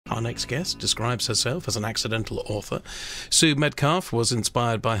our next guest, describes herself as an accidental author. Sue Medcalf was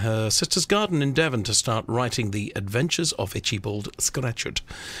inspired by her sister's garden in Devon to start writing The Adventures of Itchybald, Scratchet.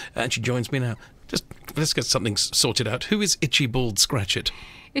 And she joins me now. Just let's get something sorted out. Who is Itchybald, Scratchet?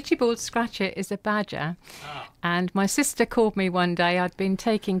 Itchybald Scratchet is a badger, and my sister called me one day. I'd been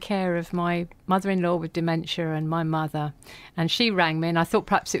taking care of my mother-in-law with dementia and my mother, and she rang me, and I thought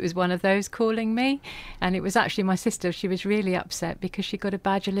perhaps it was one of those calling me, and it was actually my sister. She was really upset because she got a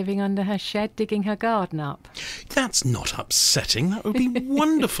badger living under her shed digging her garden up. That's not upsetting. That would be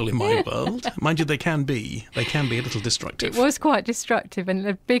wonderful in my world. Mind you, they can be a little destructive. It was quite destructive, and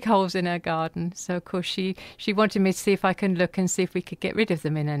there were big holes in her garden, so of course she wanted me to see if I can look and see if we could get rid of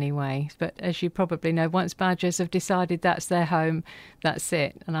them in any way. But as you probably know, once badgers have decided that's their home, that's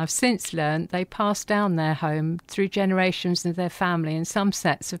it. And I've since learned they pass down their home through generations of their family, and some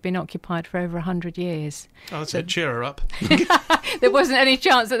sets have been occupied for over 100 years. Oh, that's it. Cheer her up. There wasn't any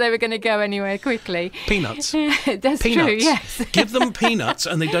chance that they were going to go anywhere quickly. Peanuts. That's peanuts. true, yes. Give them peanuts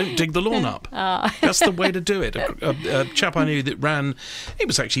and they don't dig the lawn up. That's the way to do it. A chap I knew that ran, it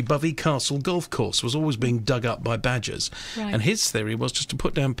was actually Bovey Castle Golf Course, was always being dug up by badgers. Right. And his theory was just to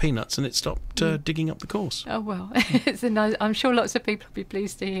put down peanuts and it stopped digging up the course. Oh, well, it's a nice, I'm sure lots of people will be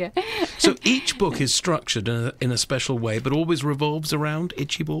pleased to hear. So each book is structured in a special way, but always revolves around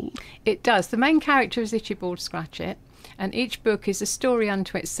Itchybald? It does. The main character is Itchybald Scratchet, and each book is a story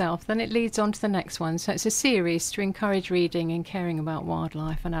unto itself. Then it leads on to the next one. So it's a series to encourage reading and caring about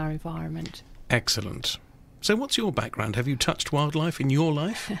wildlife and our environment. Excellent. So what's your background? Have you touched wildlife in your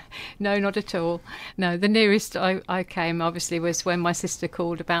life? No, not at all. No, the nearest I came obviously was when my sister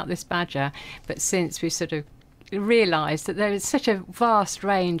called about this badger, but since we sort of realised that there is such a vast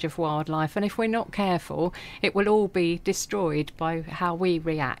range of wildlife, and if we're not careful it will all be destroyed by how we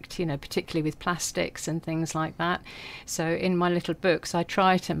react, you know, particularly with plastics and things like that. So in my little books I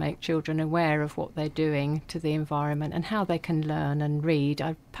try to make children aware of what they're doing to the environment and how they can learn and read.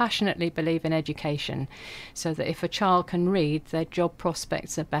 I passionately believe in education, so that if a child can read, their job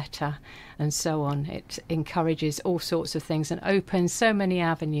prospects are better and so on. It encourages all sorts of things and opens so many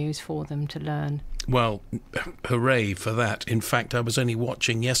avenues for them to learn. Well, hooray for that. In fact, I was only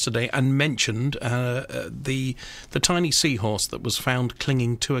watching yesterday and mentioned the tiny seahorse that was found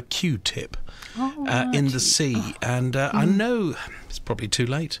clinging to a Q-tip in the sea. And I know it's probably too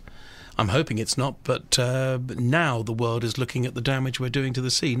late. I'm hoping it's not, but now the world is looking at the damage we're doing to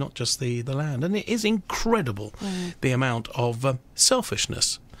the sea, not just the land. And it is incredible the amount of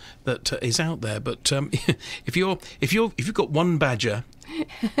selfishness that is out there. But if you've got one badger,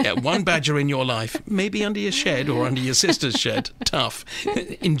 one badger in your life, maybe under your shed or under your sister's shed, tough.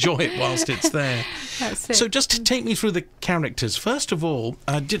 Enjoy it whilst it's there. That's it. So just take me through the characters. First of all,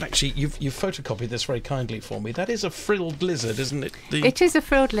 you've photocopied this very kindly for me. That is a frilled lizard, isn't it? It is a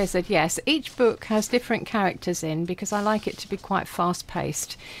frilled lizard, yes. Each book has different characters in because I like it to be quite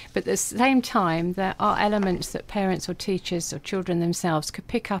fast-paced. But at the same time, there are elements that parents or teachers or children themselves could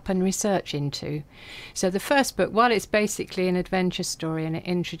pick up and research into. So the first book, while it's basically an adventure story and it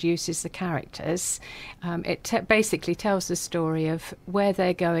introduces the characters, it basically tells the story of where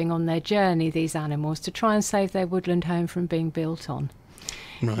they're going on their journey, these animals, to try and save their woodland home from being built on.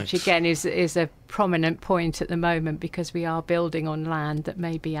 Right. Which again is a prominent point at the moment because we are building on land that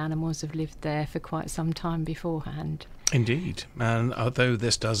maybe animals have lived there for quite some time beforehand. Indeed, and although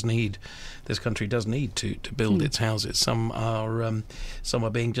this country does need to build its houses, some are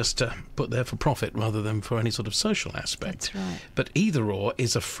being just put there for profit rather than for any sort of social aspect. That's right. But either or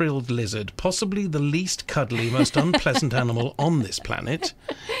is a frilled lizard, possibly the least cuddly, most unpleasant animal on this planet.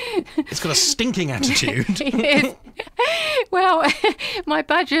 It's got a stinking attitude. It is. Well, my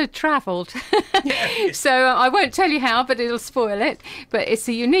badger travelled, so I won't tell you how, but it'll spoil it. But it's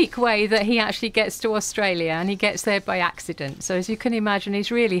a unique way that he actually gets to Australia, and he gets there by accident. So as you can imagine,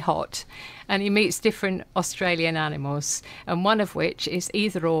 he's really hot, and he meets different Australian animals, and one of which is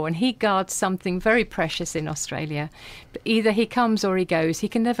either or, and he guards something very precious in Australia. But either he comes or he goes. He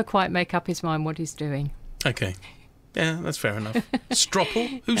can never quite make up his mind what he's doing. Okay. Yeah, that's fair enough.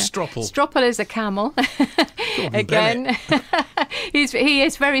 Stropple? Who's Stropple? Stropple is a camel. Again, he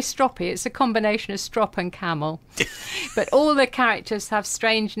is very stroppy. It's a combination of strop and camel. But all the characters have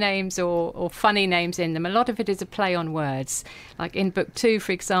strange names or funny names in them. A lot of it is a play on words. Like in book 2,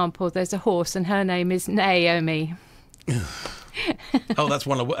 for example, there's a horse and her name is Naomi. Oh,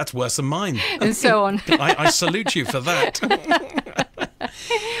 that's worse than mine. And so on. I salute you for that.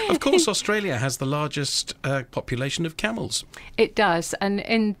 Of course, Australia has the largest population of camels. It does, and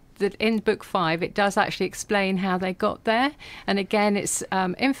in that in book 5 it does actually explain how they got there, and again it's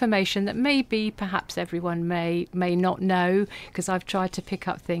information that maybe perhaps everyone may not know, because I've tried to pick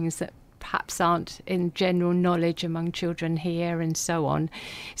up things that perhaps aren't in general knowledge among children here and so on.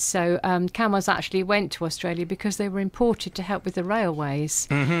 So camels actually went to Australia because they were imported to help with the railways.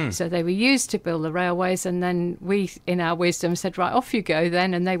 So they were used to build the railways, and then we, in our wisdom, said, right, off you go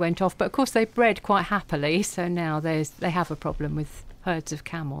then, and they went off. But of course they bred quite happily, so now they have a problem with herds of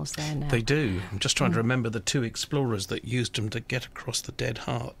camels there now. They do. I'm just trying to remember the 2 explorers that used them to get across the Dead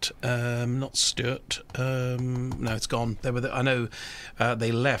Heart. Not Stuart. No, it's gone. They were. I know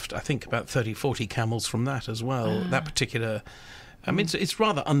they left, I think, about 30, 40 camels from that as well. That particular... I mean, it's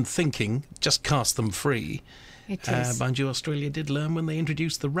rather unthinking. Just cast them free. It is. Mind you, Australia did learn when they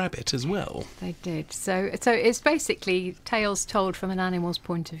introduced the rabbit as well. They did. So it's basically tales told from an animal's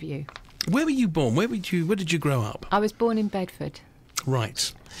point of view. Where were you born? Where did you grow up? I was born in Bedford.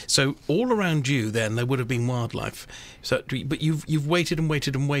 Right. So all around you then there would have been wildlife. So, but you've waited and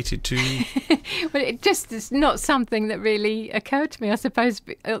waited and waited to... Well, it just is not something that really occurred to me, I suppose,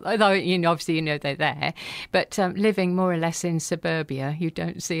 although obviously they're there. But living more or less in suburbia, you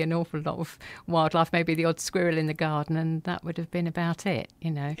don't see an awful lot of wildlife, maybe the odd squirrel in the garden, and that would have been about it,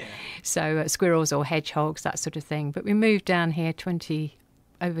 Yeah. So squirrels or hedgehogs, that sort of thing. But we moved down here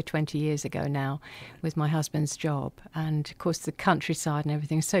over 20 years ago now with my husband's job, and of course the countryside and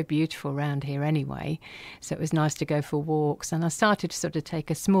everything is so beautiful around here anyway, so it was nice to go for walks, and I started to sort of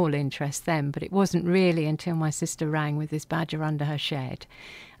take a small interest then, but it wasn't really until my sister rang with this badger under her shed,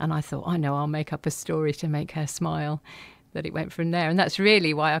 and I thought, I know, I'll make up a story to make her smile, that it went from there. And that's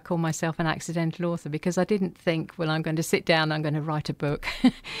really why I call myself an accidental author, because I didn't think, well, I'm going to sit down, I'm going to write a book.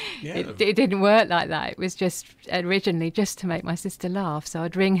 Yeah. It didn't work like that. It was just originally just to make my sister laugh. So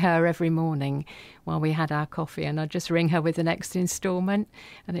I'd ring her every morning while we had our coffee, and I'd just ring her with the next instalment,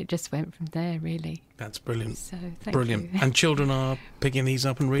 and it just went from there, really. That's brilliant. So thank Brilliant. you. And children are picking these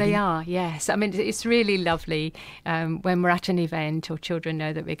up and reading? They are, yes. I mean, it's really lovely when we're at an event or children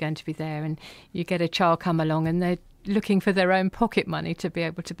know that we're going to be there, and you get a child come along and they're looking for their own pocket money to be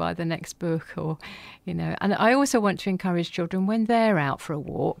able to buy the next book, or and I also want to encourage children when they're out for a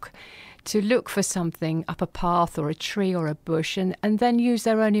walk to look for something up a path or a tree or a bush, and then use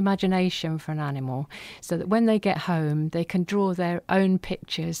their own imagination for an animal, so that when they get home they can draw their own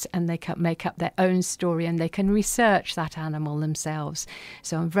pictures and they can make up their own story, and they can research that animal themselves.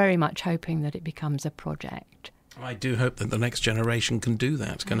 So I'm very much hoping that it becomes a project. I do hope that the next generation can do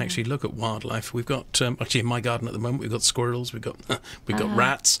that, can actually look at wildlife. We've got, actually in my garden at the moment, we've got squirrels, we've got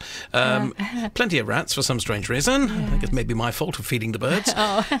rats, plenty of rats for some strange reason. I guess maybe my fault for feeding the birds.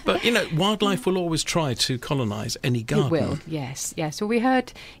 But, wildlife will always try to colonise any garden. It will, yes. Well, we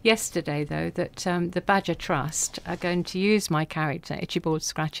heard yesterday, though, that the Badger Trust are going to use my character, Itchybald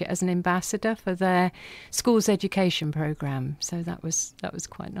Scratchet, as an ambassador for their school's education programme. So that was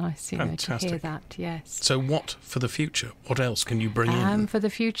quite nice, to hear that, yes. So what for the future? What else can you bring in? For the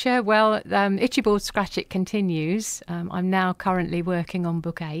future, well, Itchybald Scratchet continues. I'm now currently working on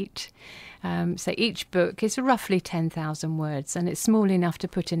book 8. So each book is roughly 10,000 words, and it's small enough to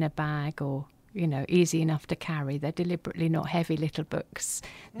put in a bag, or easy enough to carry. They're deliberately not heavy little books.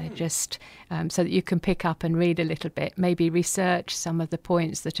 They're just so that you can pick up and read a little bit, maybe research some of the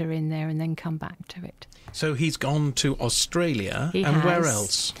points that are in there, and then come back to it. So he's gone to Australia, where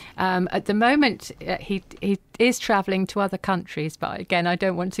else? At the moment, he is travelling to other countries, but again, I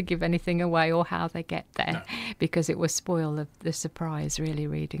don't want to give anything away or how they get there, because it will spoil the surprise, really,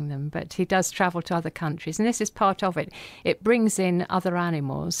 reading them. But he does travel to other countries, and this is part of it. It brings in other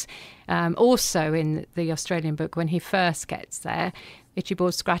animals. Also in the Australian book, when he first gets there,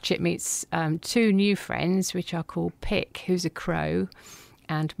 Itchybald Scratchet meets 2 new friends, which are called Pick, who's a crow,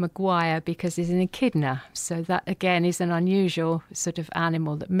 and Maguire, because he's an echidna. So that, again, is an unusual sort of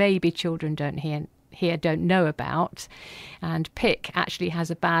animal that maybe children don't know about. And Pick actually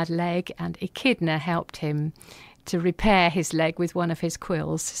has a bad leg, and Echidna helped him to repair his leg with one of his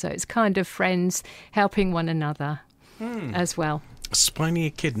quills. So it's kind of friends helping one another as well. A spiny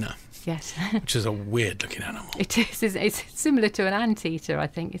echidna. Yes. Which is a weird-looking animal. It is. It's similar to an anteater, I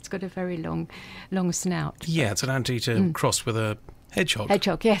think. It's got a very long snout. Yeah, it's an anteater crossed with a hedgehog.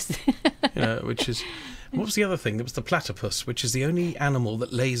 Hedgehog, yes. Which is... What was the other thing? There was the platypus, which is the only animal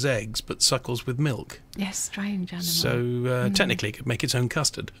that lays eggs but suckles with milk. Yes, strange animal. So technically it could make its own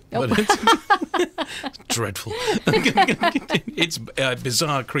custard. Oh. But it's dreadful. It's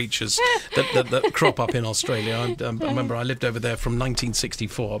bizarre creatures that crop up in Australia. I remember I lived over there from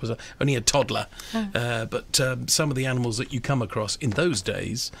 1964. I was only a toddler. But some of the animals that you come across in those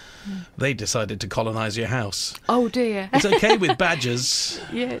days, they decided to colonise your house. Oh dear. It's okay with badgers.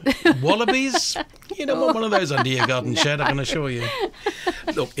 Yeah. Wallabies? You don't want one of those under your garden shed, I can assure you.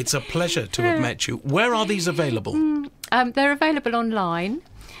 Look, it's a pleasure to have met you. Where are these available? They're available online.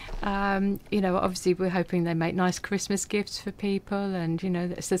 Obviously we're hoping they make nice Christmas gifts for people, and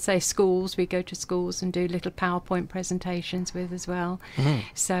so say schools, we go to schools and do little PowerPoint presentations with as well.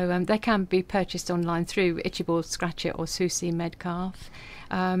 So they can be purchased online through Itchybald, Scratchet or Sue C Medcalf.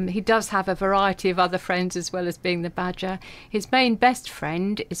 He does have a variety of other friends as well as being the badger. His main best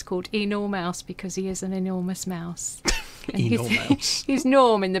friend is called Enormouse because he is an enormous mouse. Enormouse. He's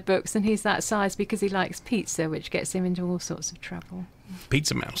Norm in the books, and he's that size because he likes pizza, which gets him into all sorts of trouble.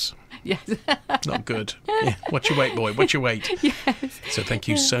 Pizza mouse. Yes. Not good. Yeah. Watch your weight, boy. Watch your weight. Yes. So thank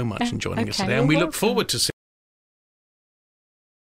you so much for joining us Okay, today. And we you're look forward to seeing